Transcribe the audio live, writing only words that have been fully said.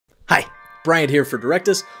Bryant here for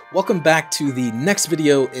Directus. Welcome back to the next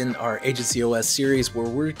video in our AgencyOS series where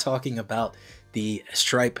we're talking about the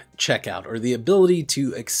Stripe checkout, or the ability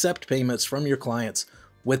to accept payments from your clients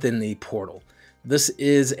within the portal. This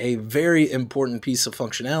is a very important piece of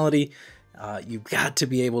functionality. You've got to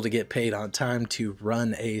be able to get paid on time to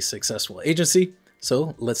run a successful agency.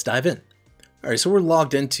 So let's dive in. All right, so we're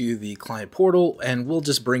logged into the client portal and we'll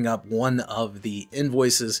just bring up one of the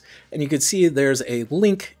invoices, and you can see there's a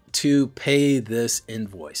link to pay this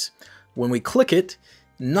invoice. When we click it,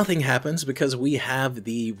 nothing happens because we have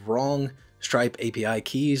the wrong Stripe API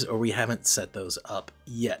keys, or we haven't set those up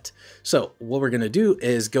yet. So what we're going to do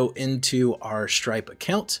is go into our Stripe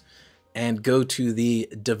account and go to the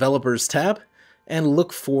Developers tab and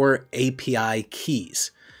look for API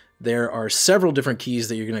keys. There are several different keys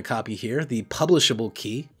that you're going to copy here. The publishable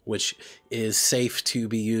key, which is safe to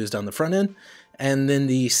be used on the front end, and then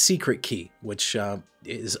the secret key, which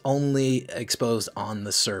is only exposed on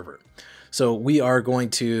the server. So we are going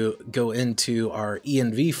to go into our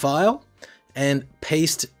env file and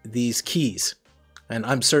paste these keys. And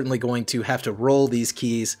I'm certainly going to have to roll these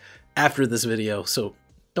keys after this video, so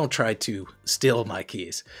don't try to steal my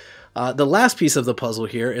keys. The last piece of the puzzle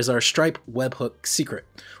here is our Stripe webhook secret.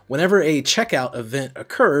 Whenever a checkout event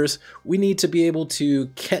occurs, we need to be able to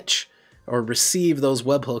catch or receive those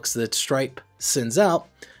webhooks that Stripe sends out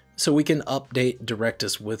so we can update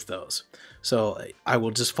Directus with those. So I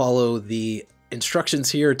will just follow the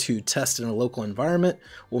instructions here to test in a local environment.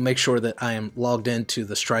 We'll make sure that I am logged into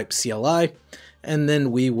the Stripe CLI, and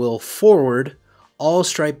then we will forward all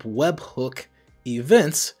Stripe webhook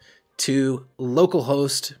events to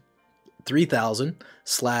localhost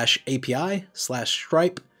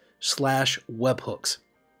 3000/API/Stripe/webhooks.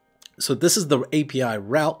 So this is the API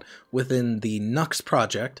route within the Nux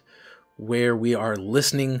project where we are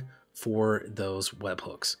listening for those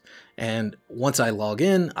webhooks. And once I log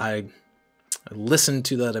in, I listen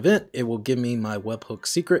to that event, it will give me my webhook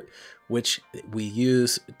secret, which we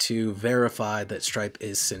use to verify that Stripe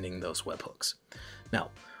is sending those webhooks.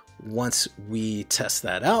 Now, once we test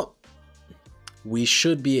that out, we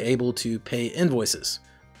should be able to pay invoices,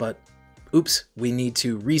 but oops, we need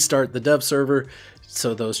to restart the dev server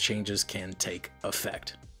so those changes can take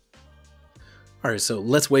effect. All right, so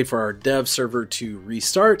let's wait for our dev server to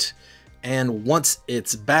restart. And once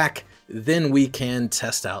it's back, then we can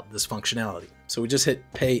test out this functionality. So we just hit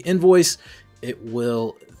pay invoice. It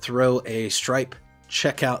will throw a Stripe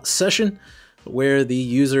checkout session where the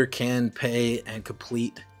user can pay and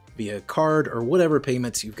complete via card or whatever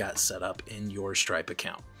payments you've got set up in your Stripe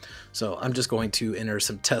account. So I'm just going to enter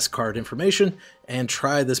some test card information and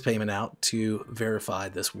try this payment out to verify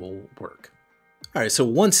this will work. All right, so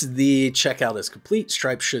once the checkout is complete,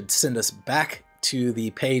 Stripe should send us back to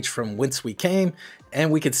the page from whence we came,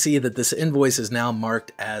 and we can see that this invoice is now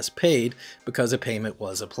marked as paid because a payment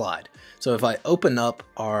was applied. So if I open up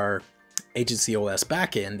our AgencyOS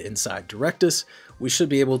backend inside Directus, we should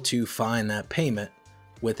be able to find that payment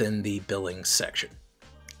within the billing section.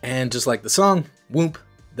 And just like the song, whoop,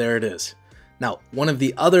 there it is. Now, one of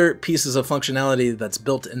the other pieces of functionality that's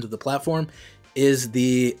built into the platform is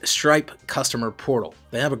the Stripe customer portal.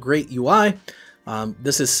 They have a great UI.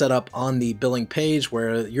 This is set up on the billing page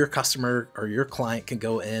where your customer or your client can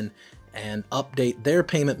go in and update their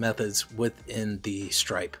payment methods within the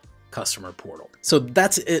Stripe customer portal. So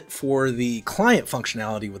that's it for the client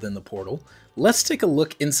functionality within the portal. Let's take a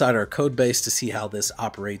look inside our code base to see how this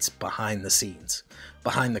operates behind the scenes,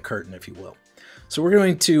 behind the curtain, if you will. So we're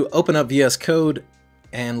going to open up VS Code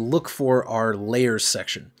and look for our layers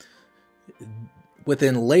section.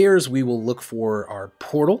 Within layers, we will look for our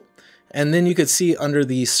portal. And then you can see under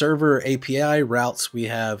the server API routes, we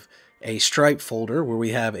have a Stripe folder where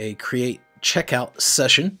we have a create checkout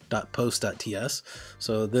session.post.ts.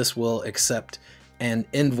 So this will accept an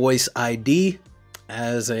invoice ID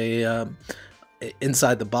as a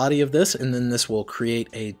inside the body of this, and then this will create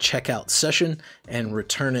a checkout session and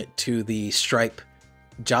return it to the Stripe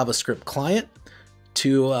JavaScript client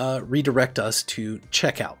to redirect us to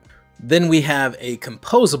checkout. Then we have a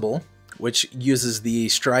composable, which uses the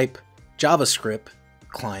Stripe JavaScript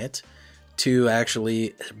client to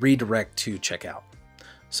actually redirect to checkout.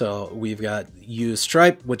 So we've got use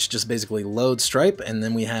Stripe, which just basically loads Stripe, and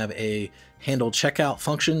then we have a handle checkout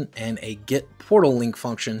function and a get portal link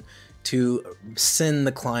function to send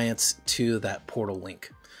the clients to that portal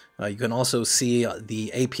link. You can also see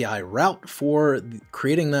the API route for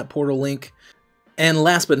creating that portal link. And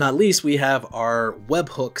last but not least, we have our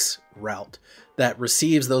webhooks route that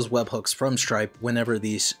receives those webhooks from Stripe whenever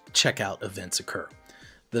these checkout events occur.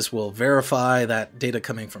 This will verify that data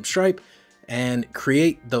coming from Stripe and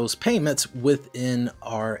create those payments within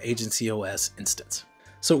our AgencyOS instance.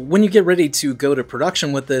 So when you get ready to go to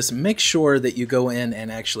production with this, make sure that you go in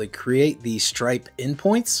and actually create the Stripe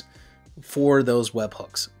endpoints for those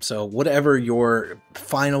webhooks. So whatever your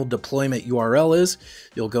final deployment URL is,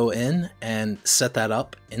 you'll go in and set that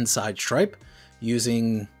up inside Stripe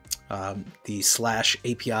using the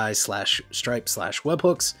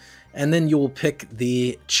 /API/Stripe/webhooks, and then you will pick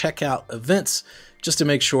the checkout events just to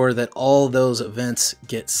make sure that all those events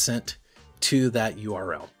get sent to that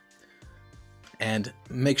URL. And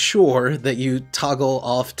make sure that you toggle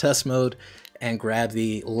off test mode and grab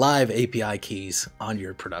the live API keys on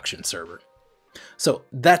your production server. So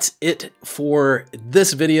that's it for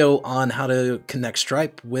this video on how to connect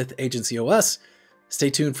Stripe with AgencyOS.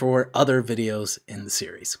 Stay tuned for other videos in the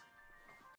series.